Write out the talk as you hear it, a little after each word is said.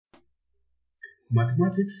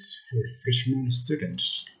Mathematics for Freshman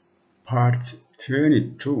Students, Part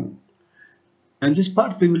 22. In this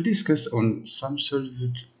part, we will discuss on some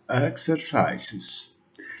solved exercises.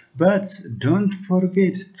 But don't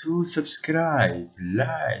forget to subscribe,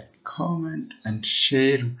 like, comment, and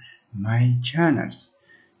share my channels.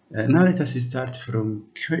 Now let us start from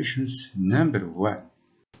questions number 1.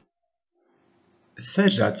 It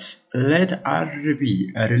says that let R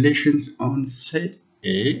be a relations on set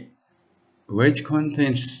A which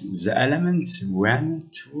contains the elements 1,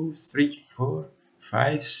 2, 3, 4,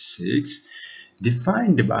 5, 6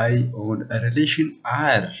 defined by on a relation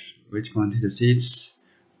R which contains the sets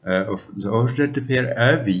of the ordered pair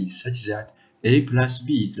AB such that A plus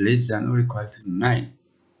B is less than or equal to 9.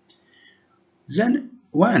 Then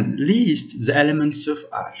 1. List the elements of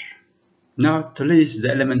R. Now to list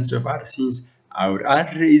the elements of R, since our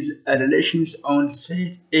R is a relations on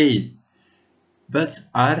set A, but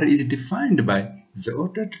R is defined by the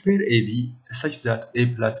ordered pair AB such that A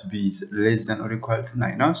plus B is less than or equal to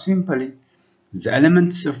 9. Now simply, the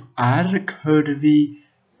elements of R could be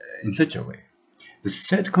in such a way. The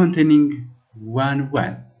set containing 1,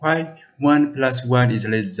 1. Why? 1 plus 1 is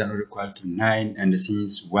less than or equal to 9, and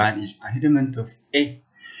since 1 is an element of A,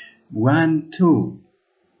 1, 2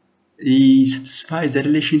 satisfies the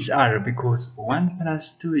relations R because 1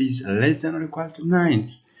 plus 2 is less than or equal to 9.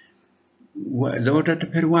 The ordered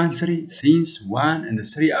pair 1, 3, since 1 and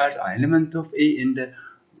 3 are an element of A, and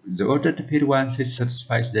the ordered pair 1 set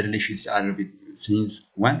satisfies the relations R since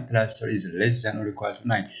 1 plus 3 is less than or equal to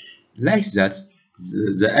 9. Like that,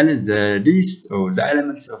 the list or the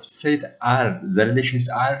elements of set R, the relations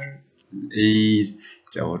R is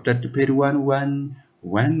the ordered pair 1, 1,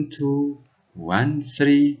 1, 2, 1,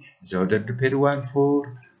 3, the ordered pair 1,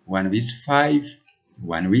 4, 1 with 5,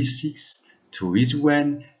 1 with 6, 2 with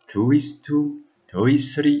 1, 2 with 2, 2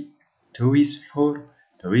 with 3, 2 with 4,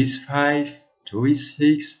 2 with 5, 2 with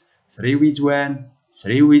 6, 3 with 1,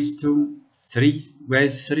 3 with 2, 3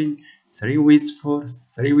 with 3, 3 with 4,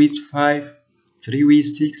 3 with 5, 3 with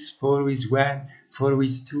 6, 4 with 1, 4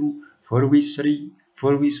 with 2, 4 with 3,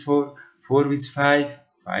 4 with 4, 4 with 5,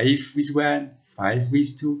 5 with 1, 5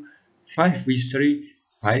 with 2, 5 with 3,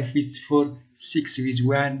 5 with 4, 6 with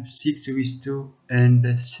 1, 6 with 2,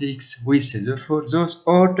 and 6 with 3. Therefore, those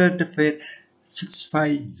ordered pair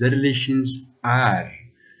satisfy the relations R.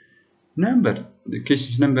 The case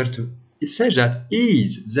is number 2. It says that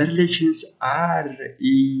is the relations R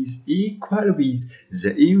is equal with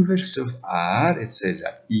the inverse of R. It says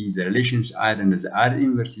that is the relations R and the R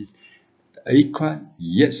inverse is equal.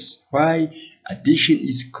 Yes. Why? Addition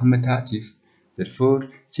is commutative. Therefore,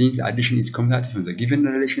 since addition is commutative on the given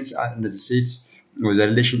relations R and the sets, or the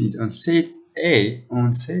relation is on set A,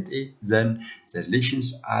 then the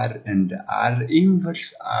relations R and R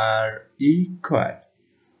inverse are equal.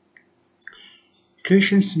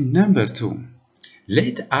 Questions number 2.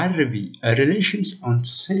 Let R be a relations on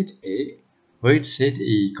set A, where set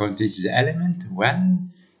A contains the element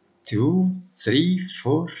 1, 2, 3,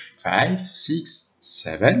 4, 5, 6,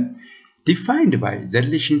 7, defined by the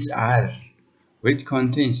relations R, which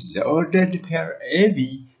contains the ordered pair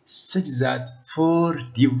AB such that 4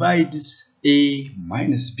 divides A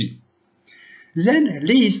minus B. Then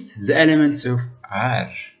list the elements of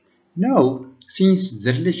R. Now, since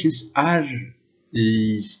the relations R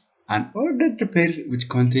is an ordered pair which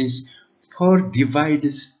contains 4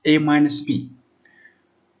 divides A minus B,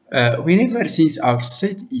 whenever since our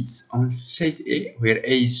set is on set A, where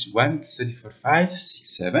A is 1, 2, 3, 4, 5, 6,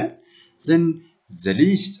 7, then the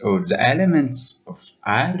list or the elements of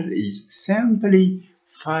R is simply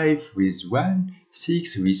 5 with 1,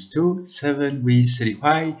 6 with 2, 7 with 3.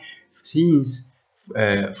 Why? Since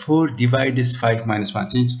 4 divides 5 minus 1.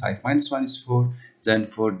 Since 5 minus 1 is 4, then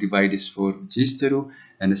 4 divides 4, which is 2,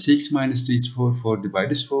 and 6 minus 2 is 4, 4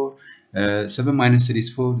 divides 4, 7 minus 3 is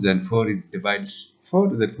 4, then 4 divides 4,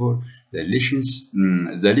 therefore the relations,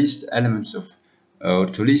 the list elements of, or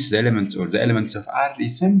to list the elements or the elements of R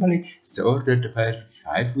is simply the ordered pair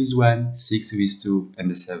 5 with 1, 6 with 2,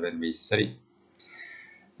 and 7 with 3.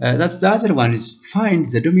 That's the other one is find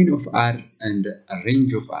the domain of R and a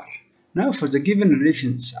range of R. Now for the given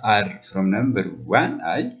relations R from number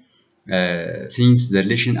 1i, since the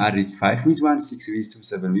relation R is 5 with 1, 6 with 2,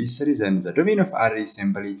 7 with 3, then the domain of R is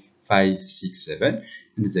simply 5, 6, 7,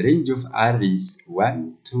 and the range of R is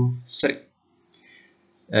 1, 2, 3.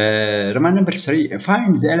 Roman number 3,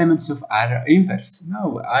 find the elements of R inverse.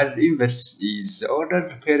 Now R inverse is the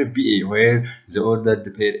ordered pair BA, where the ordered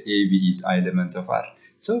pair AB is element of R.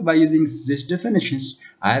 So by using these definitions,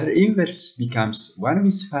 R inverse becomes 1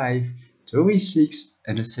 with 5, 2 with 6,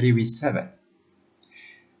 and 3 with 7.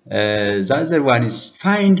 The other one is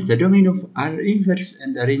find the domain of R inverse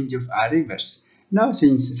and the range of R inverse. Now,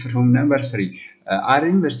 since from number 3, R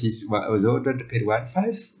inverse is the ordered pair 1,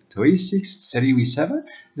 5, 2 is 6, 3 is 7,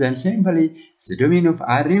 then simply the domain of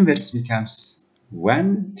R inverse becomes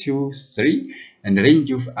 1, 2, 3, and the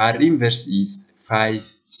range of R inverse is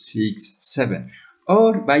 5, 6, 7.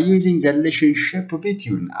 Or by using the relationship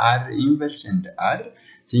between R inverse and R,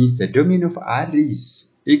 since the domain of R is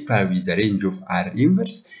equal with the range of R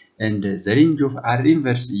inverse, and the range of R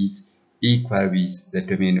inverse is equal with the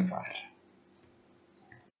domain of R.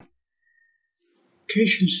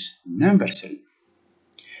 Questions number 3.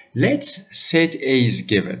 Let's set A is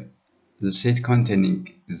given. The set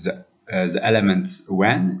containing the elements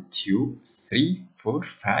 1, 2, 3, 4,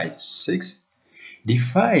 5, 6.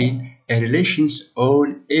 Define a relations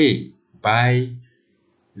on A by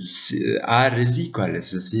R is equal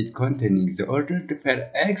to the set containing the ordered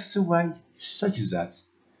pair x, y such that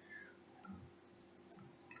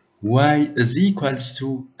y is equals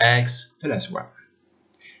to x plus 1.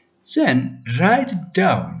 Then write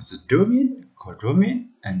down the domain, codomain,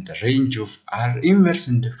 and the range of R inverse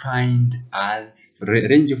and find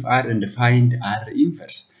range of R and find R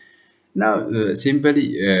inverse. Now,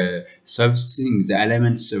 simply substituting the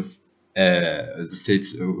elements of the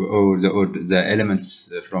sets or the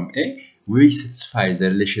elements from A, we satisfy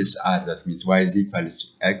the relations R. That means y is equals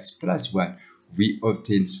to x plus 1. We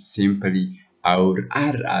obtain simply our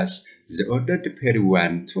R as the ordered pair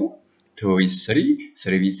 1, 2, 2 with 3,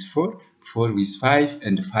 3 with 4, 4 with 5,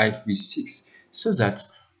 and 5 with 6. So that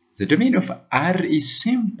the domain of R is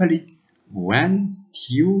simply 1,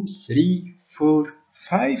 2, 3, 4,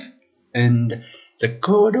 5, and the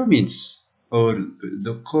codomains or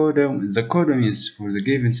the codomains for the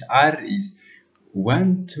given R is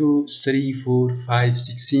 1, 2, 3, 4, 5,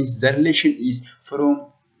 6. Since the relation is from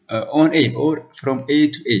on A or from A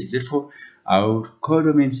to A, therefore our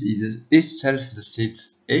codomains is itself the set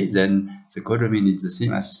A, then the codomain is the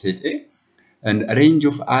same as set A, and range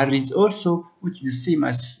of R is also which is the same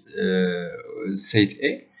as set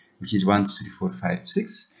A, which is 1, 2, 3, 4, 5,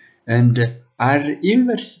 6. And R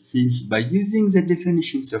inverse, since by using the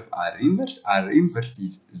definitions of R inverse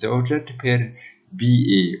is the ordered pair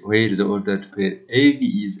BA, where the ordered pair AB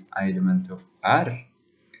is element of R.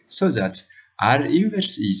 So that R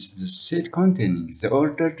inverse is the set containing the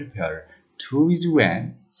ordered pair 2 with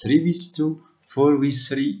 1, 3 with 2, 4 with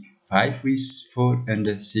 3, 5 with 4,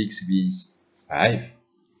 and 6 with 5.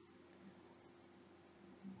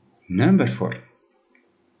 Number 4.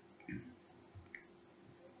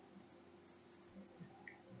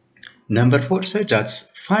 Number 4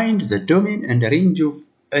 suggests find the domain and the range of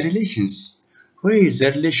relations where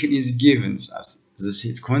the relation is given as the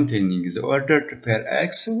set containing the ordered pair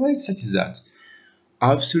x, y such that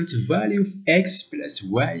absolute value of x plus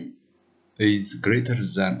y is greater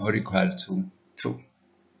than or equal to 2.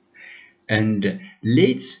 And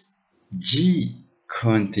let G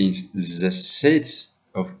contains the sets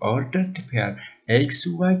of ordered pair x,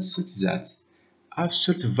 y such that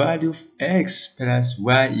absolute value of x plus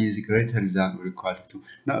y is greater than or equal to 2.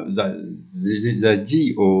 Now the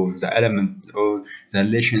G or the element or the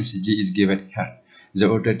relations G is given here. The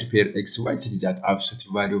ordered pair x, y such that absolute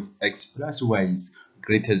value of x plus y is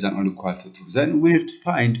greater than or equal to 2. Then we have to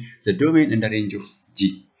find the domain and the range of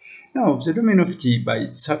G. Now the domain of G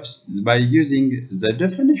by using the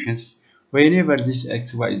definitions, whenever this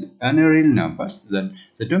x, y is unreal numbers, then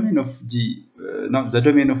the domain of G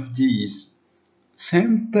is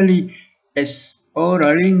simply S or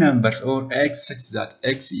real numbers or x such that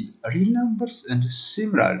x is real numbers, and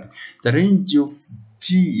similarly the range of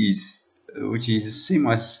G is which is the same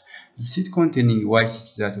as the set containing y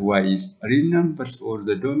such that y is real numbers or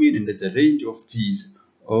the domain and the range of G is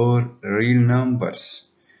or real numbers.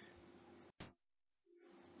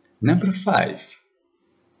 Number 5.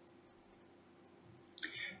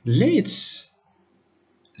 Let's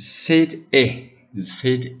set A.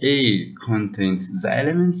 Set A contains the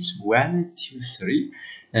elements 1, 2, 3,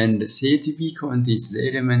 and set B contains the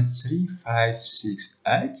elements 3, 5, 6,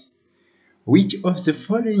 8. Which of the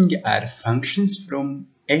following are functions from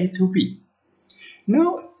A to B?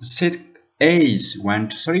 Now set A is 1,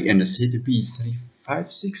 2, 3, and set B is 3,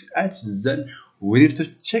 5, 6, 8. Then we need to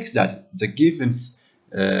check that the given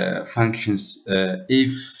functions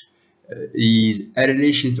if is a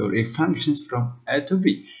relations or a functions from A to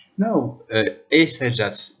B. Now A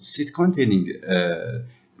suggests set containing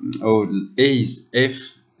or A is F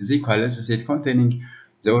is equal to set containing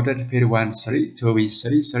the ordered pair 1, 3, 2 with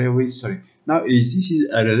 3, 3 with 3. Now this is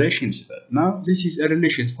a relationship. Now this is a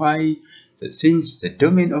relation. Why since the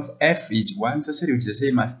domain of f is 1 to 3, which is the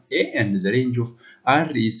same as a, and the range of r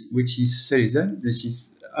is which is 3, then this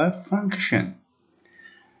is a function.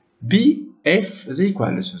 B, f is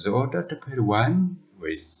equal to the ordered pair 1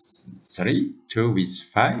 with 3, 2 with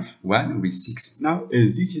 5, 1 with 6. Now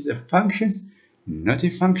this is a function, not a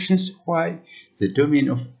function. Why? The domain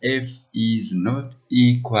of f is not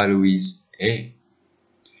equal with a.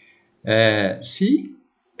 C,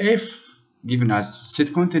 f given us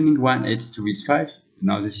set containing 1, 8, 2 with 5.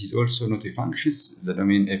 Now this is also not a function. The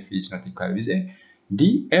domain f is not equal with a.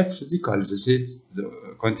 D, f is equal to the set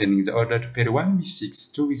containing the ordered pair 1 with 6,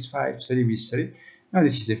 2 with 5, 3 with 3. Now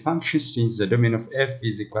this is a function since the domain of f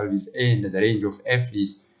is equal with a and the range of f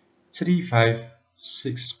is 3, 5,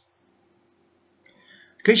 6.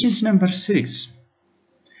 Question number 6.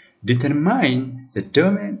 Determine the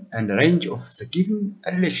domain and range of the given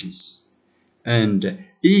relations. And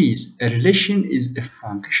is a relation is a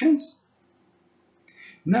function?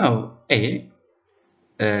 Now A,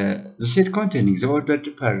 the set containing the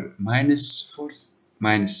ordered pair -4,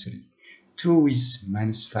 -3, 2 with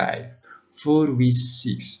 -5, 4 with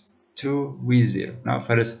 6, 2 with 0. Now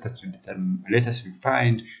first let us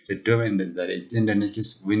find the domain and the range. In the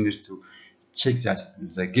next we need to check that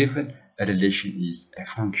the given relation is a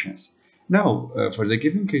function. Now for the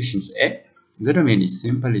given questions A, the domain is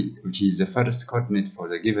simply, which is the first coordinate for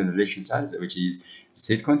the given relation size, which is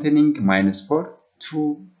set containing -4,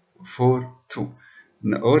 2, 4, 2.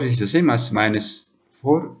 Or it is the same as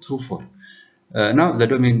 -4, 2, 4. Now the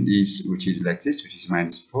domain is, which is like this, which is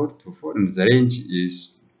 -4, 2, 4, and the range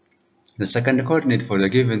is the second coordinate for the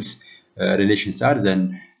given relations are,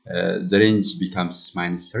 then the range becomes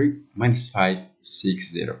 -3, -5,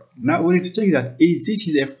 6, 0. Now we need to check that this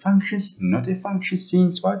is a function, not a function,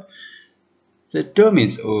 since what? The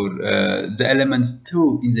domains or the element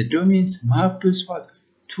 2 in the domains maps what?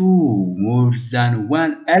 2 more than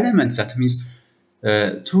 1 element. That means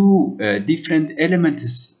 2 different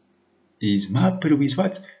elements is mapped with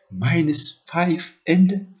what? -5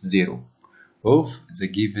 and 0 of the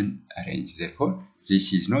given range. Therefore,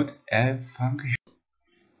 this is not a function.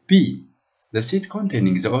 B, the set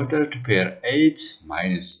containing the ordered pair 8,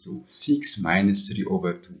 -2, 6, -3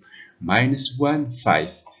 over 2, -1,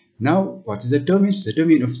 5. Now, what is the domain? The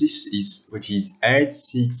domain of this is, which is 8,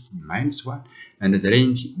 6, -1, and the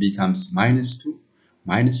range becomes -2,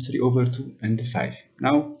 -3 over 2, and 5.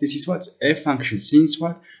 Now, this is what? A function, since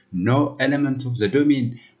what? No element of the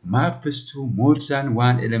domain maps to more than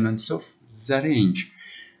 1 element of the range.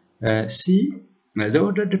 C, the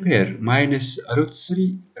ordered pair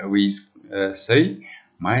 -√3 with 3,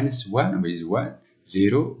 -1 with 1,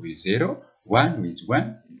 0 with 0, 1 with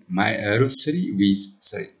 1, √3 with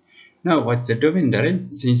 3. Now, what's the domain? The range,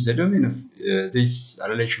 since the domain of this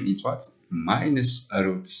relation is what?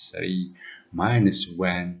 -√3,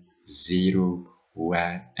 -1, 0,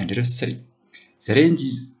 1, and √3. The range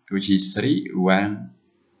is, which is 3, 1,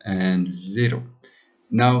 and 0.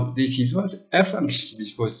 Now, this is what? A function,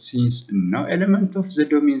 because since no element of the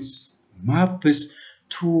domains maps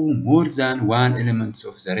to more than 1 element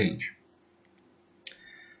of the range.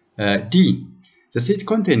 D, the set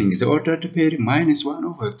containing the ordered pair -1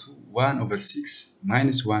 over 2, 1 over 6,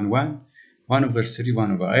 -1, 1, 1 over 3,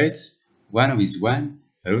 1 over 8, 1 with 1,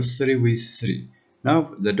 √3 with 3.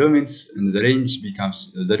 Now the domains and the range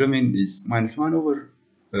becomes, the domain is -1 over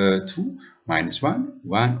 2, -1,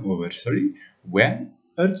 1 over 3, 1,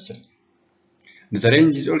 √3. The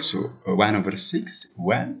range is also 1 over 6,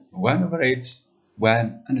 1, 1 over 8,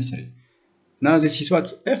 1, and 3. Now this is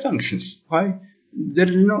what? A functions. Why? There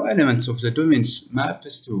is no elements of the domains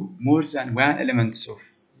maps to more than 1 element of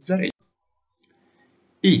the range.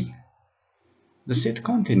 E, the set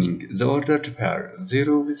containing the ordered pair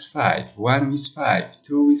 0 with 5, 1 with 5,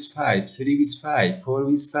 2 with 5, 3 with 5, 4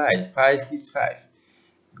 with 5, 5 with 5.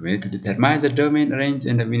 We need to determine the domain range,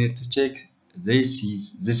 and we need to check this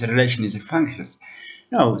relation is a function.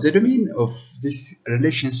 Now the domain of this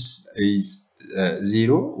relations is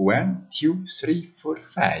 0, 1, 2, 3, 4,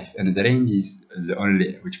 5, and the range is the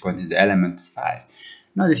only which contains the element 5.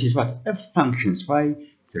 Now this is what? A functions. Why?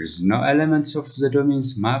 There is no elements of the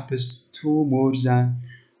domains maps to more than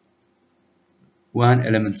 1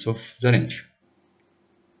 element of the range.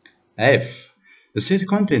 F, the set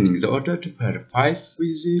containing the ordered pair 5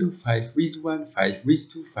 with 0, 5 with 1, 5 with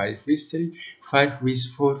 2, 5 with 3, 5 with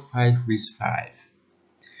 4, 5 with 5.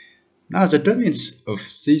 Now the domains of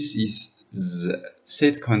this is the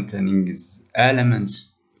set containing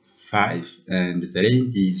elements 5, and the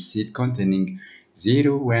range is set containing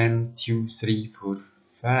 0, 1, 2, 3, 4,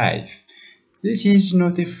 5. This is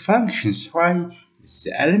not a function. Why?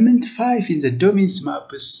 The element 5 in the domains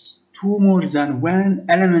maps two more than one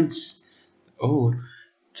elements or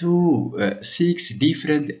to 6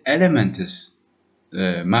 different elements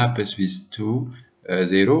maps with 2,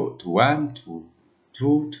 0 to 1 to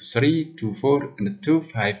 2 to 3 to 4 and to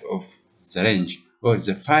 5 of the range or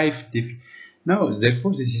the 5 different. Now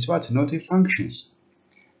therefore this is what not a functions.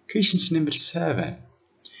 Questions number 7.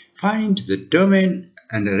 Find the domain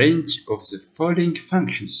and range of the following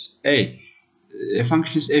functions. A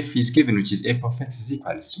functions f is given, which is f of x is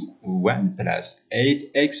equals to 1 plus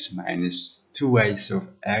 8x minus 2y of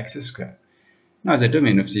x squared. Now the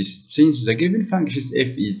domain of this, since the given functions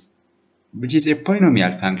f is, which is a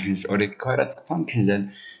polynomial function or a quadratic function,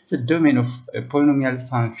 then the domain of a polynomial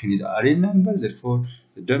function is a real number. Therefore,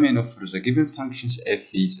 the domain of the given functions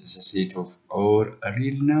f is the set of all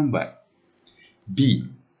real number. B,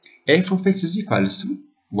 f of x is equals to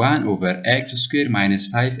 1 over x squared minus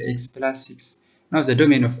 5x plus 6. Now the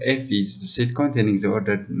domain of f is the set containing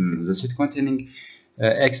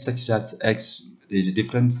x such that x is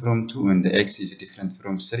different from 2 and x is different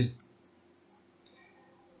from 3.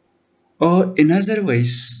 Or in other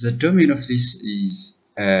ways, the domain of this is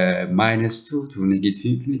minus 2 to negative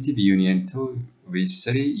infinity union 2 with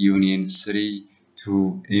 3 union 3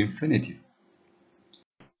 to infinity.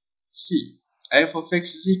 C, f of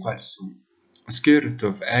x is equals to square root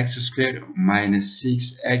of x squared minus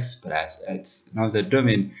 6x plus x. Now the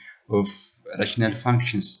domain of rational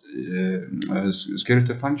functions, square root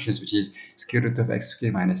of functions, which is square root of x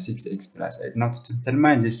squared minus 6x plus 8. Now to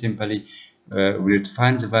determine this, simply we'll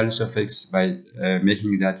find the values of x by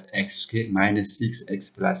making that x squared minus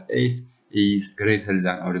 6x plus 8 is greater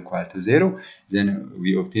than or equal to 0. Then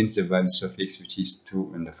we obtain the values of x, which is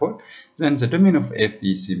 2 and 4. Then the domain of f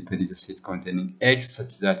is simply the set containing x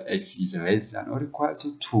such that x is less than or equal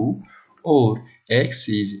to 2 or x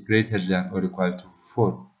is greater than or equal to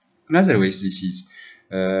 4. In other ways, this is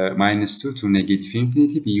minus 2 to negative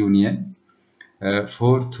infinity union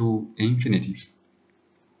 4 to infinity.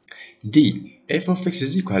 D, f of x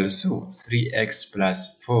is equal to 3x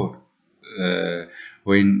plus 4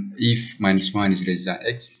 when if minus 1 is less than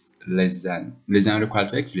x less than or equal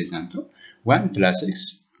to x less than 2, 1 plus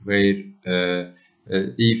x where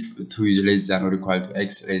if 2 is less than or equal to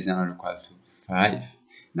x less than or equal to 5.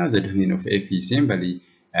 Now the domain of f is simply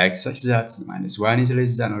x such that minus 1 is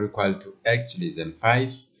less than or equal to x less than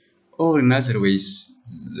 5, or in other ways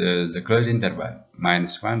the closed interval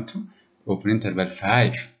minus 1 to open interval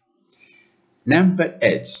 5. Number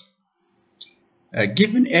 8.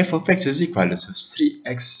 Given f of x is equal to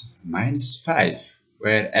 3x minus 5,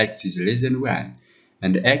 where x is less than 1,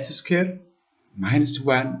 and x squared minus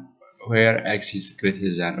 1, where x is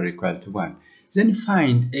greater than or equal to 1, then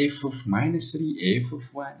find f of minus 3, f of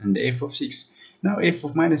 1, and f of 6. Now f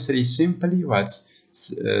of minus 3 is simply what?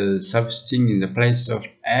 Substituting in the place of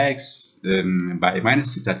x by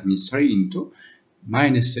minus 6, that means 3 into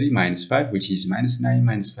minus 3 minus 5, which is minus 9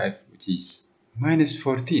 minus 5, which is minus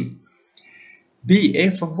 14. B,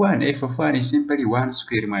 f of 1. F of 1 is simply 1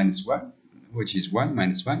 squared minus 1, which is 1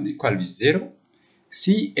 minus 1 equal with 0.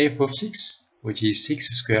 C, f of 6, which is 6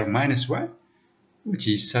 squared minus 1, which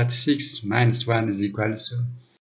is 36 minus 1 is equal to